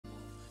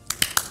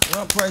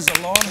Well, praise the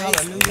Lord.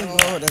 Hallelujah.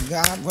 Glory to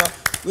God. Well,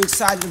 we're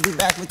excited to be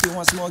back with you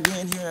once more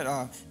again here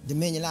at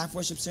Dominion Life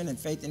Worship Center and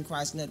Faith in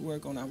Christ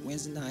Network on our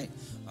Wednesday night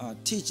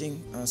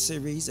teaching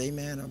series,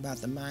 amen, about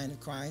the mind of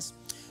Christ.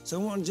 So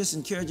we want to just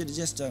encourage you to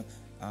just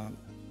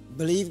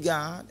believe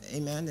God,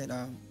 amen, that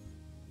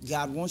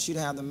God wants you to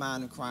have the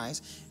mind of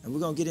Christ, and we're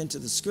going to get into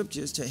the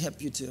scriptures to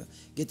help you to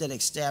get that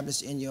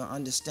established in your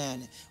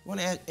understanding. I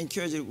want to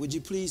encourage you, would you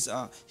please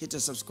hit the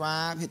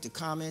subscribe, hit the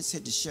comments,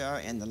 hit the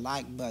share, and the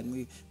like button.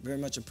 We very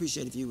much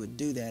appreciate if you would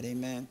do that,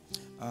 amen.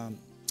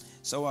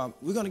 So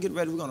we're going to get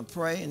ready, we're going to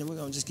pray, and then we're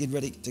going to just get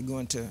ready to go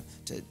into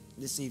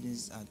this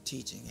evening's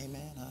teaching,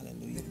 amen.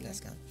 Hallelujah. Bless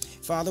God.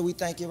 Father, we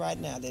thank you right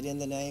now that in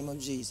the name of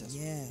Jesus,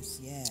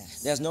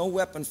 there's no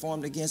weapon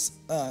formed against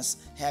us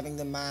having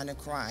the mind of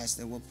Christ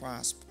that will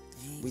prosper.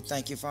 We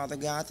thank you, Father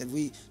God, that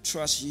we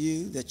trust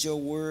you, that your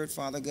word,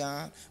 Father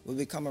God, will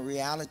become a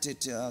reality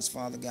to us,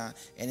 Father God,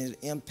 and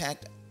it'll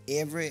impact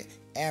every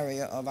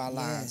area of our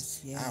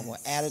lives, our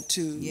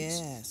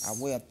attitudes, our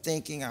way of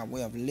thinking, our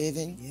way of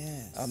living,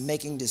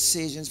 making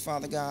decisions,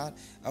 Father God.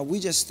 We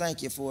just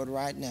thank you for it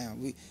right now.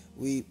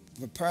 We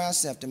prepare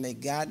ourselves to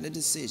make godly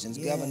decisions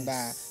governed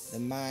by the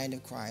mind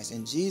of Christ.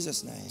 In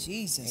Jesus'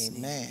 name,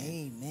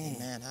 amen.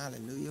 Amen.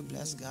 Hallelujah.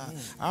 Bless God.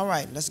 All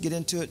right, let's get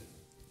into it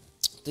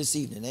this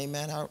evening.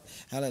 Amen.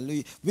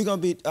 Hallelujah. We're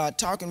going to be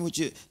talking with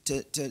you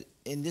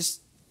in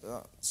this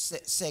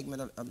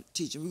segment of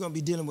teaching. We're going to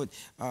be dealing with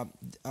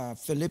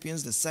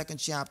Philippians, the 2nd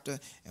chapter,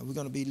 and we're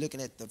going to be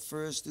looking at the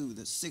 1st through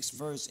the 6th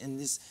verse in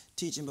this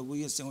teaching, but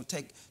we're just going to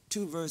take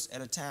 2 verses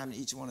at a time in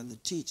each one of the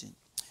teaching.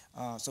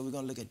 So we're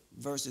going to look at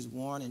verses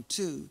 1 and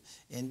 2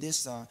 in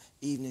this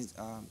evening's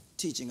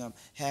teaching of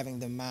having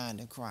the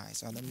mind of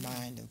Christ, or the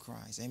mind of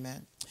Christ.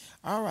 Amen.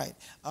 All right.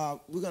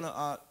 We're going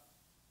to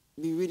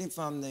be reading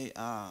from the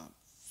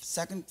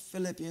 2nd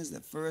Philippians, the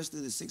 1st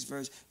through the 6th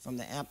verse from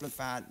the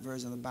Amplified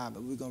version of the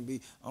Bible. We're going to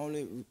be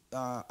only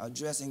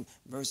addressing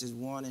verses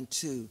 1 and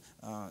 2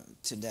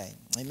 today.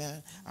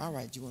 Amen. All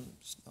right. You want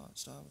to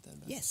start with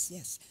that?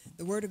 Yes.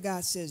 The Word of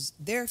God says,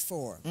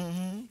 therefore,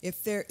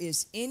 if there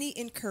is any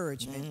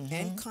encouragement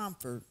and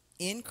comfort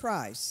in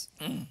Christ,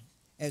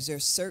 as there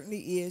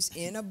certainly is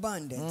in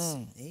abundance,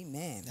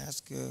 amen.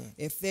 That's good.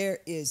 If there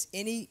is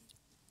any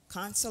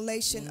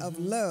consolation of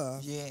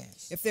love,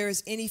 if there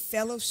is any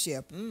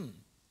fellowship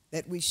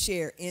that we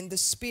share in the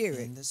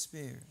Spirit,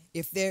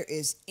 if there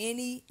is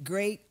any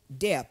great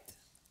depth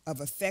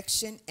of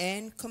affection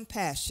and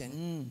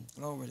compassion.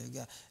 Glory to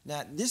God.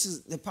 Now, this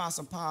is the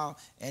Apostle Paul,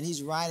 and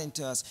he's writing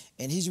to us,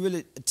 and he's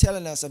really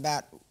telling us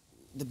about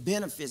the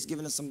benefits,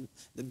 giving us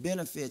the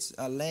benefits,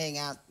 laying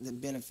out the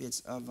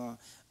benefits of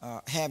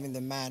having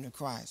the mind of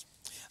Christ.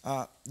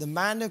 The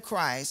mind of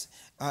Christ,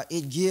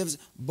 it gives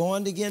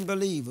born-again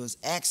believers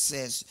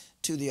access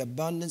to the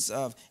abundance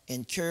of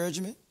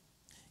encouragement,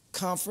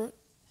 comfort,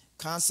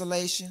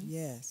 consolation,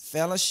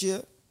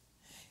 fellowship,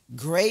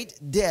 great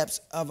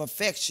depths of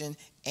affection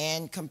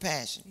and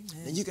compassion.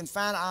 And you can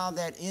find all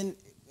that in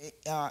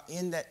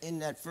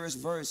that first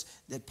verse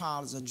that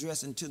Paul is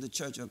addressing to the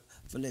church of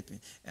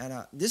Philippians.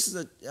 And this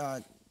is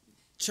a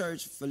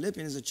church,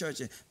 Philippians is a church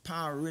that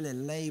Paul really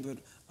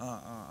labored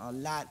a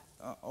lot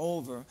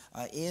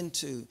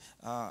into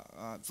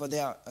for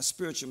their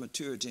spiritual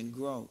maturity and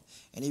growth.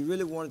 And he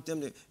really wanted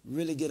them to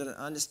really get an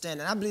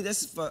understanding. I believe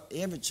this is for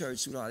every church,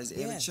 sweetheart.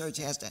 Every church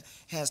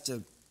has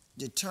to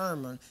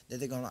determine that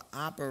they're going to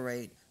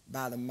operate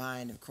by the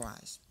mind of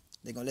Christ.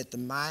 They're going to let the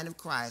mind of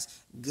Christ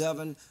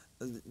govern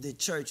the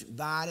church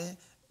body,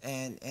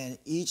 and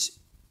each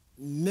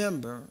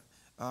member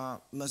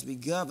must be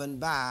governed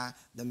by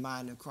the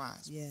mind of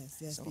Christ.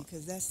 Yes, so,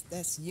 because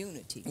that's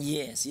unity.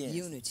 Yes.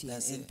 Unity,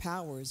 and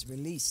power is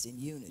released in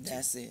unity.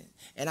 That's it.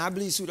 And I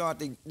believe, sweetheart,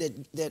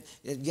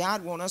 that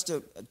God wants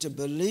us to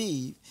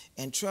believe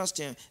and trust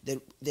Him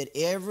that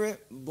every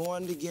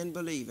born-again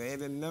believer,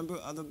 every member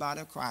of the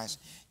body of Christ,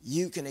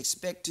 you can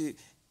expect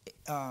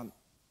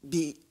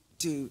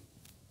to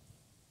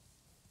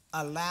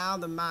allow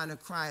the mind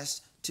of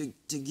Christ to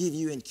give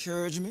you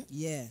encouragement.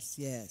 Yes.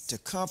 To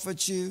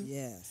comfort you.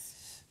 Yes.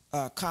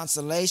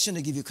 Consolation,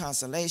 to give you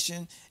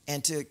consolation,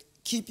 and to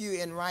keep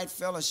you in right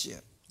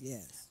fellowship.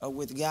 Yes.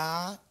 With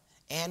God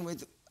and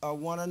with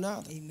one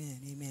another.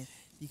 Amen.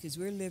 Because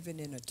we're living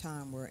in a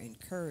time where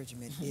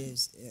encouragement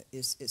is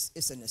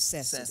a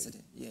necessity.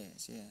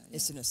 Yes.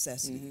 It's a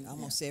necessity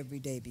almost every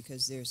day,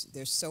 because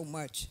there's so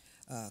much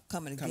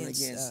coming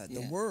against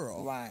the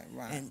world, right.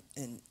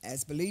 And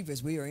as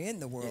believers, we are in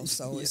the world,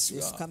 so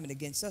it's coming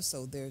against us.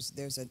 So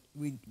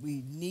we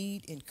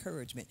need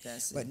encouragement,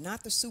 but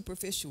not the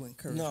superficial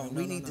encouragement.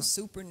 We need the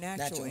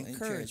supernatural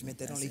encouragement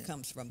that only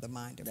comes from the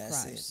mind of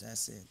Christ.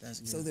 That's it.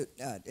 That's good. So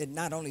that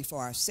not only for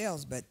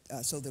ourselves, but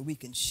so that we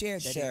can share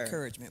that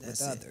encouragement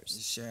with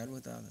others. Share it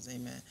with others,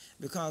 amen.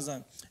 Because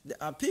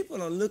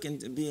people are looking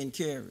to be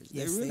encouraged.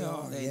 Yes, they really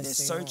are. They're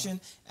searching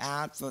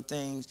out for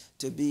things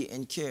to be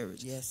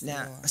encouraged. Yes.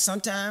 Now,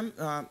 sometimes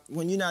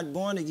when you're not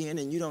born again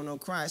and you don't know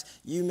Christ,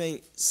 you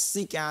may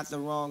seek out the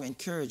wrong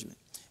encouragement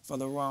for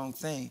the wrong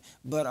thing.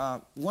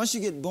 But once you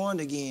get born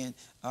again,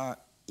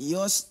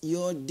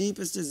 your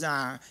deepest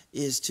desire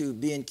is to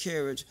be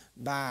encouraged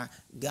by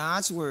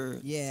God's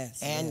word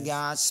and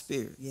God's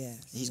spirit.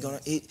 He's gonna.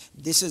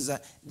 This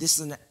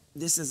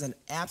is an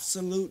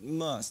absolute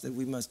must that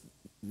we must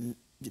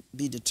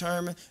be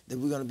determined that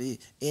we're going to be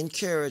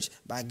encouraged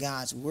by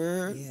God's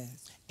word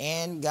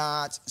and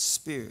God's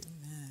spirit.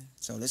 Amen.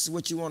 So this is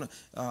what you want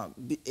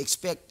to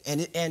expect,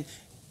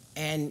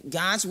 and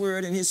God's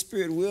word and His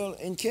spirit will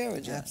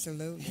encourage us.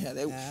 Absolutely.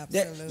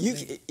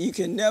 Absolutely. You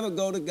can never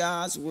go to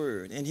God's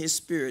word and His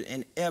spirit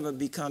and ever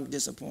become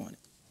disappointed.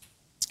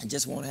 It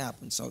just won't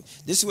happen. So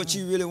this is what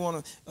you really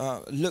want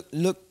to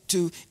look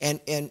to, and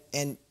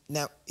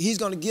now He's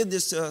going to give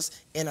this to us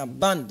in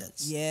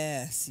abundance.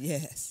 Yes.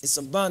 It's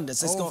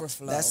abundance. It's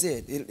overflow. That's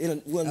it.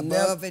 It will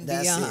above and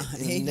beyond.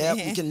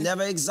 You can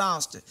never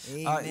exhaust it.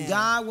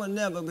 God will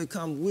never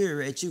become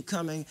weary at you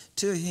coming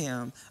to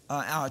Him,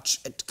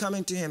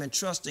 coming to Him and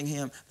trusting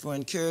Him for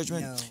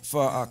encouragement,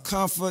 for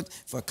comfort,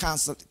 for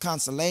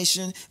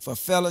consolation, for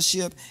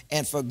fellowship,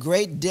 and for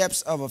great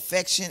depths of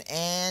affection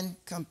and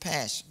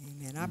compassion.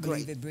 Amen. I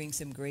believe it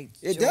brings Him great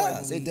joy. It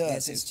does.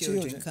 As His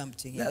children come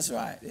to Him. That's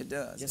right. It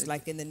does. Just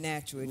like in the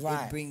natural,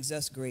 it brings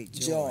us great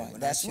joy. When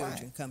That's our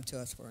children come to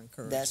us for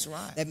encouragement. That's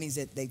right. That means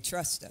that they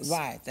trust us.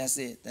 Right. That's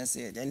it.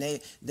 And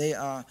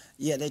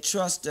they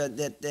trust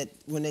that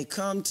when they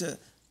come to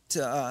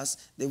us,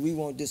 that we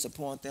won't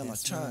disappoint them or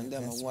turn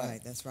them away.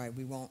 That's right.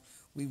 We won't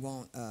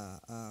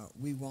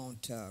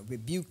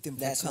rebuke them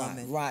for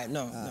coming. Right.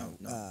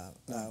 No.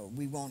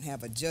 We won't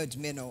have a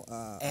judgmental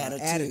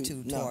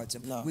attitude towards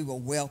them. No. We will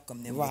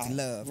welcome them with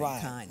love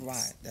and kindness.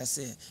 Right. That's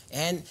it.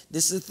 And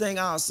this is the thing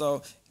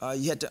also.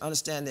 You have to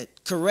understand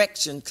that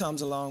correction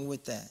comes along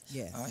with that.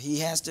 Yes. He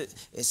has to.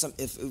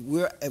 If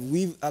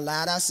we've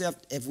allowed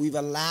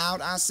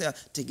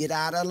ourselves to get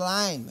out of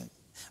alignment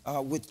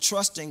with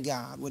trusting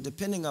God, with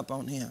depending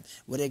upon Him,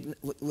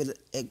 with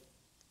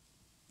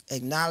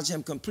acknowledge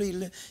Him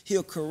completely,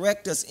 He'll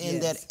correct us in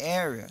that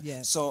area.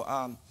 Yes. So,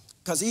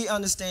 because He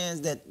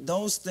understands that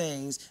those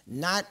things,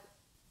 not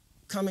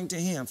coming to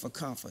Him for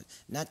comfort,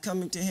 not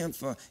coming to Him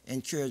for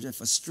encouragement,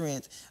 for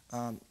strength,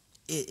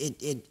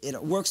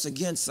 it works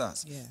against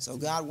us. Yes. So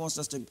God wants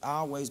us to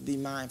always be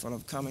mindful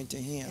of coming to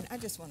Him. And I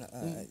just want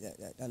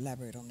to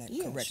elaborate on that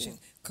correction. Sure.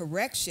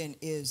 Correction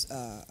is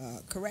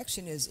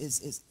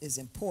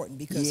important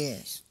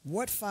because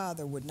what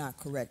father would not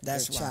correct their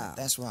child?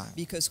 That's right.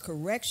 Because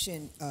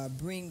correction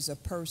brings a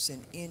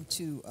person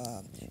into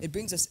it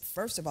brings us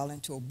first of all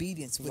into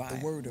obedience with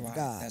the Word of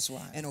God. That's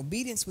right. And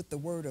obedience with the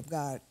Word of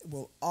God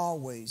will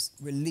always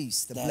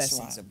release the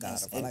blessings of God.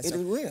 It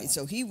will.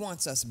 So He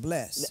wants us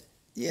blessed.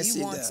 Yes,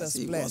 He wants us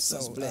blessed.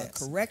 So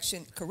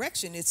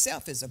correction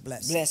itself is a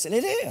blessing. Blessing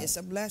it is. It's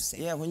a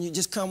blessing. Yeah, when you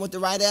just come with the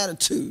right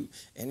attitude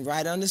and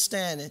right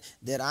understanding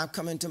that I'm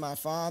coming to my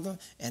Father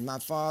and my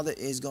Father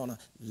is going to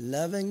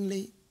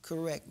lovingly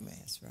correct me.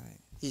 That's right.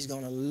 He's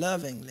going to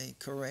lovingly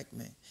correct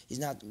me. He's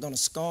not going to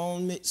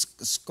scorn me,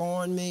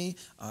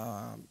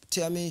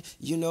 tell me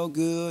you no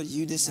good,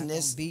 you this and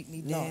this. Beat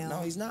me down. No,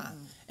 He's not.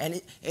 And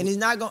he's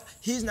not going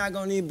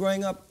to even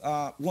bring up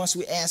once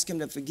we ask Him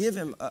to forgive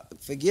him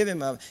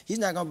of. He's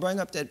not going to bring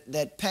up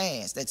that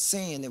past, that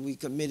sin that we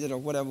committed or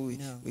whatever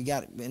we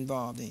got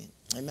involved in.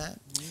 Amen.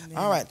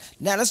 All right.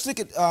 Now let's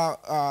look at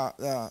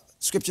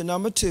scripture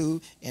number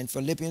 2 in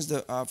Philippians,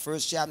 the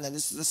first chapter. Now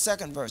this is the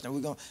second verse. Now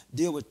we're going to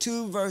deal with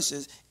 2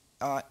 verses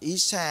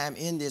each time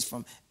in this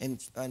in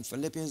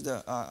Philippians,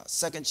 the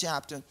second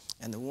chapter,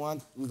 and the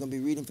one we're going to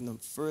be reading from the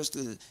first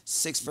to the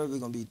 6th verse. We're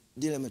going to be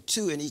dealing with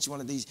 2 in each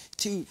one of these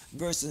 2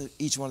 verses,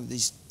 each one of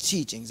these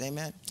teachings.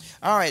 Amen.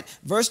 All right.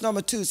 Verse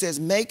number 2 says,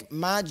 "Make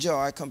my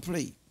joy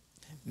complete."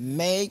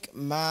 Make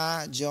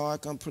my joy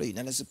complete.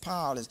 Now, this is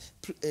Paul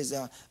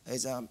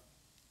is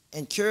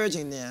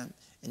encouraging them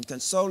and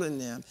consoling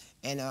them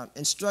and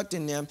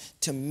instructing them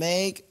to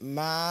make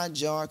my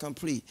joy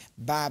complete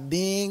by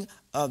being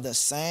of the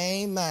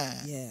same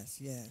mind.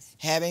 Yes.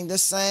 Having the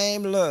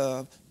same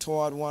love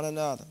toward one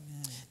another.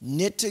 Amen.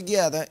 Knit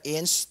together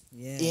in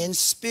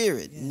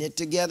spirit. Yes. Knit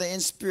together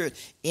in spirit.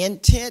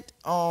 Intent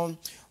on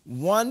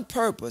one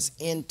purpose,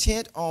 and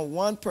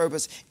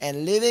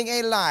living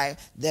a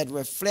life that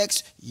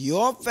reflects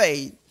your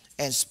faith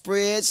and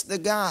spreads the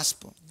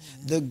gospel,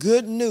 the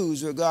good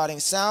news regarding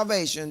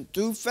salvation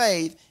through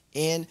faith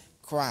in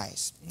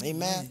Christ.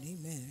 Amen.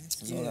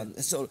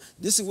 So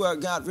this is where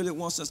God really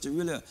wants us to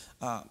really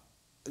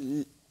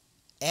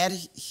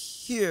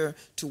adhere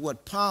to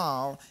what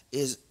Paul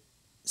is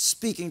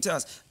speaking to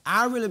us.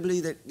 I really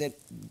believe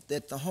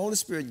that the Holy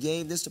Spirit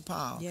gave this to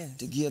Paul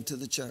to give to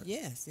the church.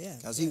 Yes.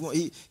 Because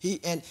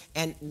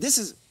and this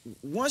is,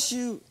 once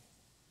you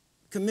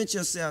commit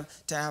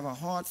yourself to have a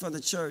heart for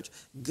the church,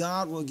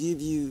 God will give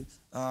you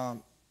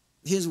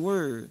His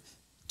word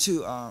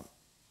to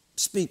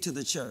speak to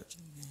the church.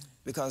 Amen.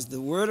 Because the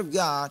word of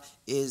God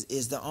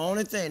is the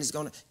only thing that's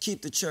going to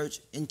keep the church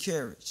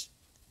encouraged.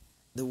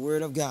 The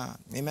word of God.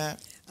 Amen.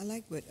 I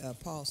like what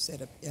Paul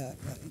said.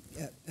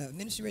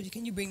 Minister Reggie,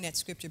 can you bring that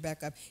scripture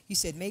back up? He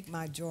said, "Make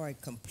my joy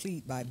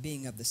complete by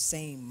being of the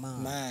same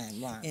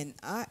mind." Right.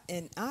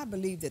 And I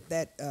believe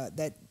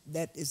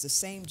that is the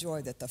same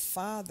joy that the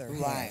Father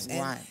has,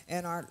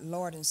 and our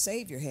Lord and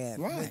Savior had.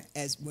 Right.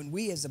 When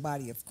we as the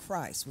body of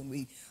Christ, when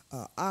we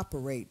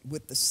operate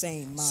with the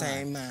same mind.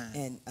 Same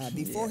mind. And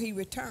before He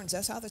returns,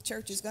 that's how the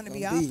church is going to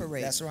be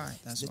operating. That's right.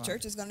 The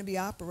church is going to be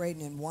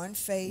operating in one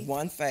faith.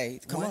 One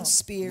faith. One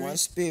spirit. One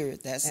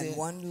spirit. That's it. And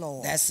one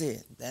Lord. That's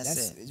it.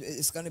 That's it.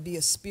 It's going to be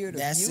a spirit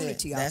of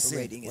unity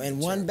operating in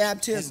and the one church.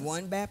 baptism. And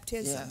one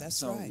baptism. Yeah, that's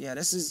so, right. Yeah,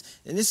 this is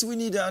we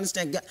need to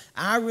understand. God,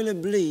 I really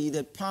believe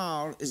that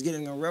Paul is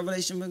getting a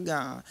revelation from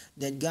God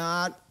that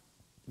God,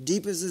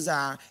 deepest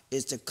desire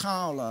is to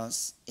call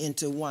us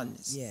into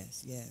oneness.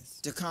 Yes, yes.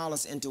 To call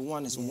us into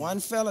oneness, yes. one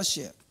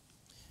fellowship.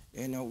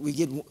 You know,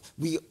 the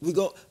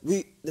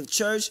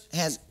church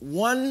has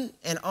one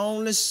and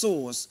only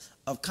source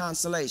of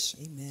consolation.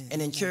 Amen.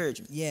 And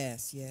encouragement.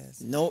 Yes,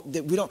 yes. No,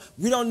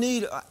 we don't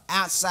need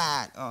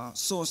outside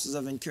sources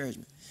of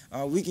encouragement.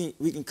 We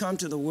can come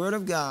to the Word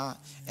of God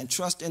and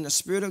trust in the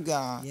Spirit of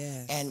God,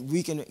 yes. and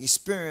we can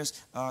experience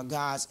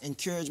God's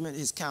encouragement,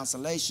 His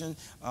consolation,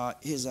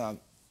 His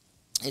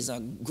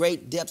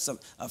great depths of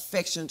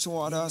affection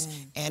toward us,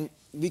 and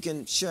we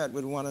can share it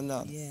with one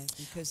another. Yes,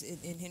 because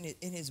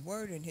in His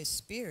Word and His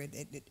Spirit,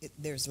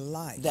 there's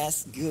life.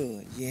 That's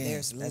good. Yeah,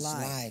 there's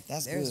life.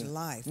 That's there's good.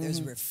 life.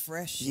 There's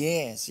refreshing.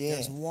 Yes,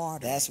 There's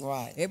water. That's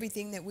right.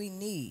 Everything that we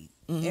need.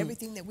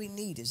 Everything that we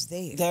need is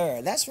there.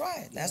 There. That's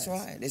right. That's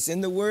right. It's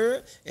in the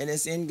Word and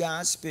it's in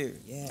God's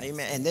Spirit. Yes.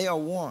 Amen. And they are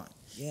one.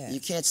 Yes. You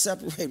can't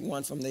separate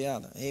one from the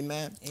other.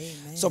 Amen.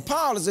 Amen. So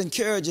Paul is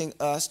encouraging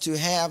us to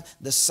have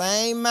the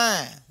same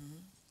mind.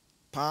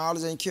 Paul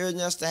is encouraging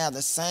us to have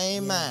the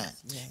same mind.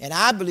 Yes. And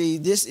I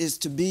believe this is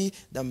to be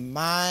the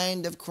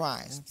mind of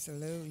Christ.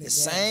 Absolutely. The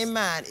same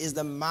mind is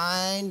the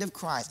mind of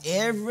Christ.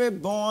 Every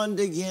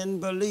born-again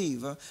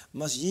believer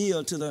must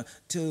yield to the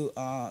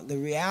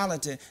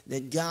reality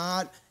that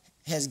God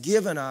has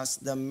given us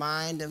the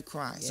mind of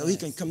Christ. So He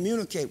can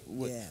communicate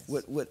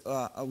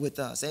with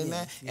us.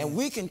 Amen. And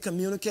we can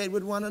communicate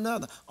with one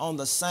another on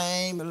the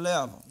same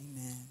level.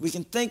 Amen. We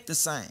can think the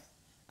same.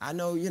 I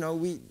know,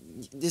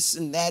 this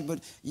and that,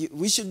 but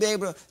we should be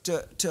able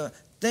to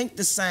think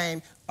the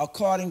same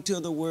according to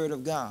the Word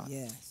of God.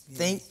 Yes.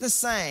 Think the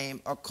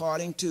same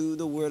according to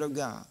the Word of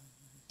God.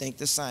 Think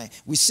the same.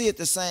 We see it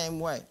the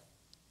same way.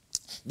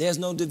 There's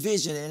no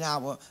division in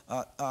our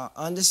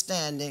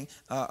understanding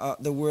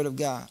the Word of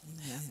God.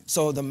 Amen.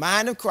 So the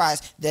mind of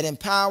Christ that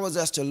empowers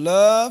us to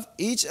love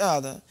each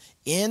other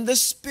in the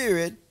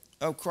Spirit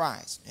of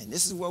Christ. And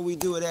this is where we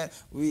do it at.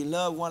 We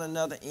love one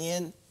another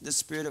in the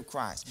Spirit of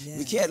Christ. Yes.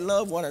 We can't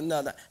love one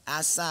another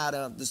outside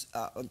of this,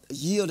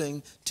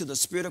 yielding to the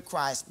Spirit of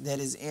Christ that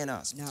is in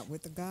us. Not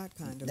with the God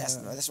kind of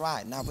love. That's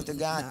right. Not with the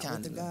God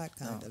kind of love. Not with the God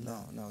kind of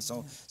love. No.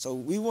 So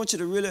we want you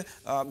to really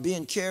be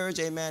encouraged,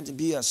 amen, to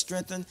be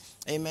strengthened,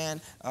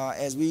 amen,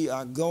 as we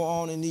go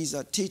on in these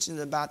teachings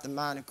about the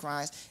mind of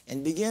Christ,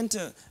 and begin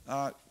to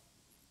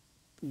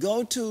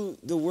go to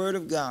the Word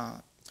of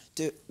God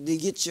to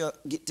get your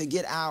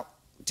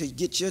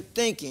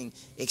thinking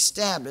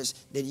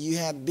established that you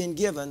have been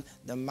given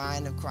the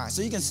mind of Christ.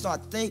 So you can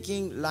start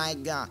thinking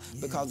like God,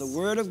 because the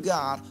Word of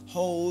God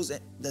holds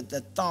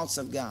the thoughts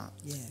of God.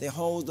 They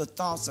hold the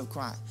thoughts of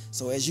Christ.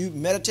 So as you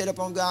meditate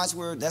upon God's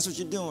Word, that's what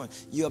you're doing.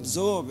 You're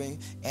absorbing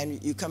and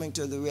you're coming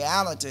to the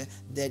reality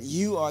that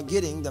you are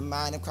getting the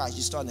mind of Christ.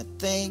 You're starting to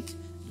think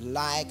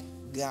like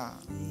God.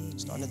 Amen.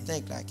 Starting to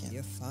think like Him.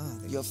 Your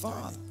Father. Your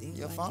Father.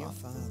 Your Father.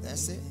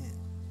 That's Amen. it.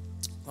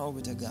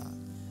 Glory to God.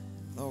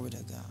 Glory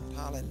to God.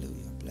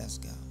 Hallelujah. Bless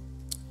God.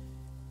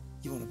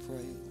 You want to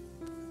pray?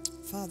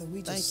 Father,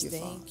 we just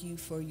thank you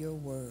for your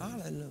word.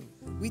 Hallelujah.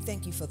 We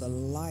thank you for the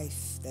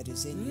life that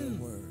is in your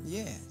word.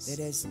 Yes. That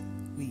as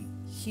we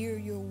hear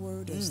your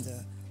word, as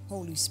the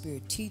Holy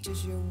Spirit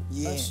teaches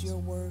us your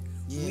word,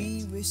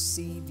 we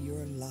receive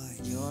your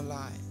life. Your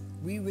life.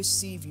 We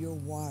receive your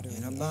water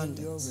in and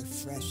your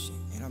refreshing.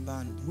 In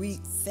abundance. We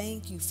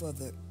thank you for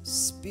the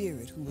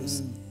Spirit who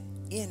is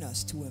in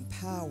us to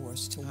empower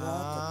us to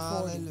walk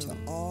according to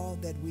all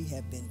that we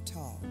have been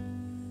taught,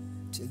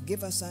 to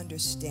give us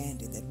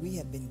understanding that we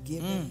have been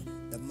given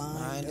the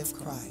mind of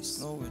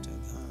Christ. Glory to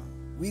God.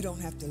 We don't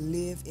have to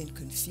live in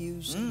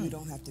confusion. We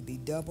don't have to be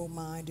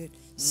double-minded,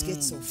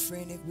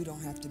 schizophrenic. We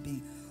don't have to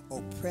be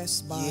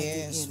oppressed by the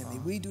enemy. Father.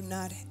 We do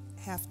not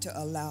have to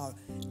allow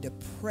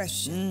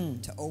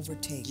depression to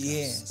overtake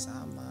us.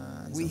 Our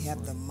minds we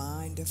have the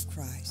mind of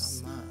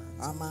Christ.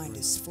 Our mind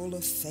is full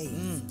of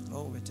faith.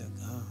 Glory to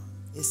God.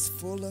 It's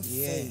full of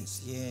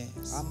faith.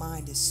 Yes. Our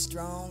mind is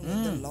strong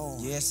in the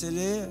Lord. Yes, it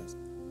is.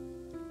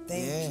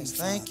 Thank you,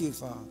 Father. Thank you,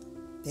 Father.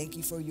 Thank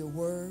you for your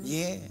word.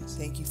 Yes.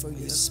 Thank you for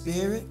your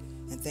Spirit.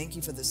 And thank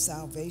you for the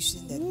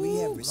salvation that we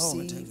have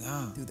received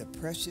through the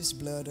precious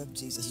blood of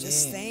Jesus.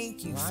 Just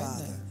thank you,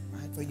 Father,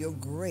 for your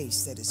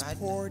grace that is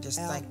poured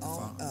out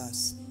on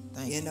us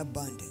in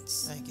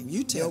abundance. Thank you.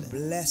 You tell your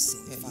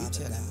blessing,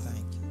 Father God.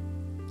 Thank you.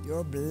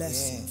 Your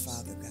blessing,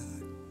 Father God.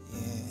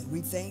 Yes. We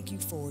thank you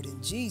for it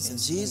in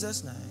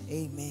Jesus' name.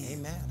 Amen.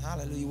 Amen.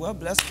 Hallelujah. Well,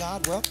 bless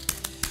God. Well,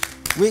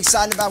 we're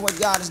excited about what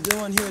God is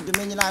doing here at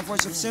Dominion Life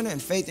Worship Center and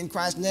Faith in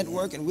Christ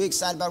Network, and we're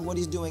excited about what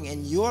He's doing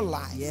in your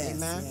life.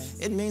 Amen.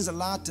 It means a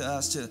lot to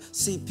us to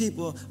see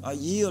people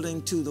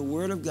yielding to the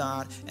Word of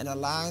God and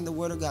allowing the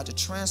Word of God to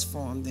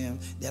transform them,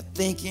 their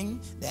thinking,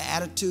 their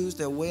attitudes,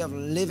 their way of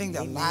living,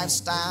 their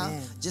lifestyle.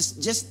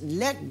 Just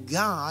let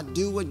God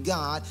do what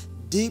God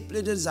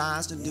deeply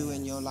desires to do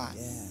in your life.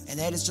 And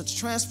that is to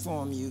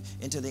transform you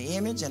into the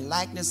image and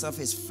likeness of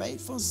His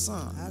faithful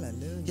Son.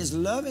 Hallelujah. His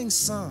loving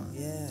Son,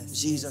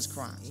 Jesus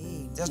Christ.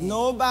 There's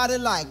nobody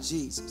like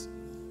Jesus.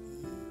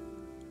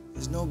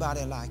 There's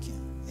nobody like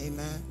Him.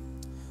 Amen.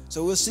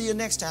 So we'll see you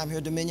next time here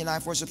at Dominion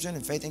Life Worship Center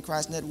and Faith in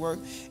Christ Network.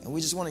 And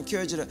we just want to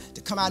encourage you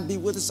to come out and be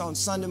with us on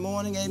Sunday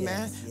morning.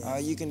 Amen.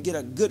 You can get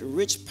a good,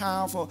 rich,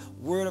 powerful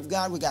Word of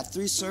God. We got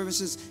 3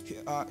 services,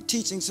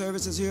 teaching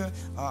services here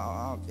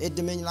at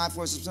Dominion Life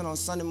Worship Center on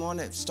Sunday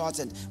morning. It starts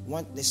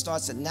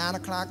at 9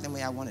 o'clock. Then we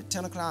have one at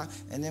 10 o'clock.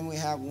 And then we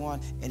have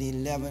one at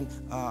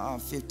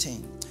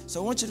 11:15. So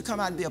I want you to come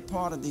out and be a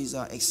part of these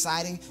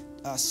exciting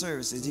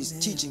services, these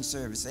teaching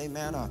services.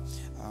 Amen.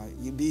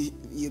 You'll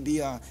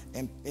be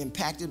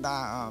impacted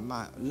by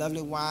my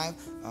lovely wife.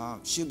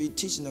 She'll be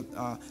teaching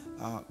the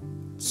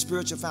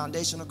spiritual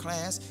foundational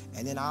class,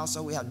 and then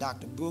also we have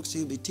Dr. Brooks.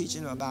 He'll be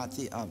teaching about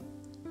the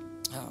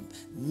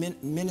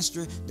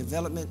ministry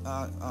development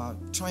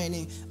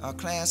training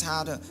class,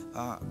 how to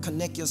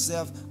connect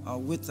yourself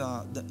with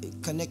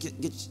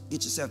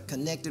get yourself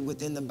connected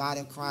within the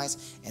body of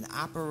Christ and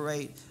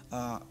operate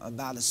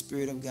by the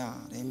Spirit of God.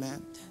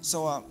 Amen.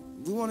 So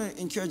we want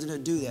to encourage you to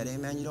do that.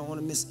 Amen. You don't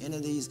want to miss any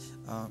of these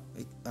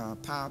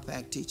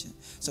power-packed teaching.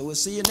 So we'll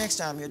see you next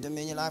time here at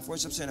Dominion Life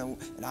Worship Center.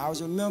 And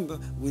always remember,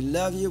 we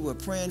love you. We're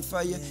praying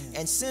for you.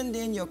 And send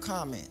in your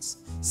comments.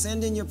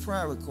 Send in your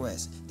prayer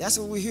requests. That's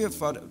what we're here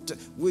for.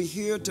 We're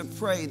here to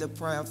pray the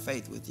prayer of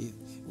faith with you.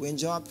 We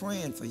enjoy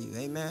praying for you.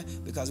 Amen.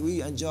 Because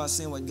we enjoy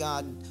seeing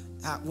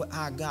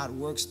how God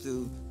works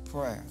through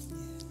prayer.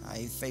 How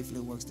He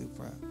faithfully works through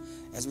prayer.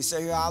 As we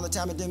say here all the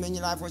time at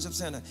Dominion Life Worship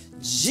Center,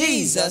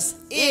 Jesus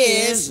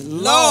is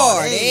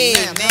Lord.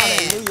 Amen.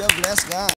 Hallelujah. Bless God.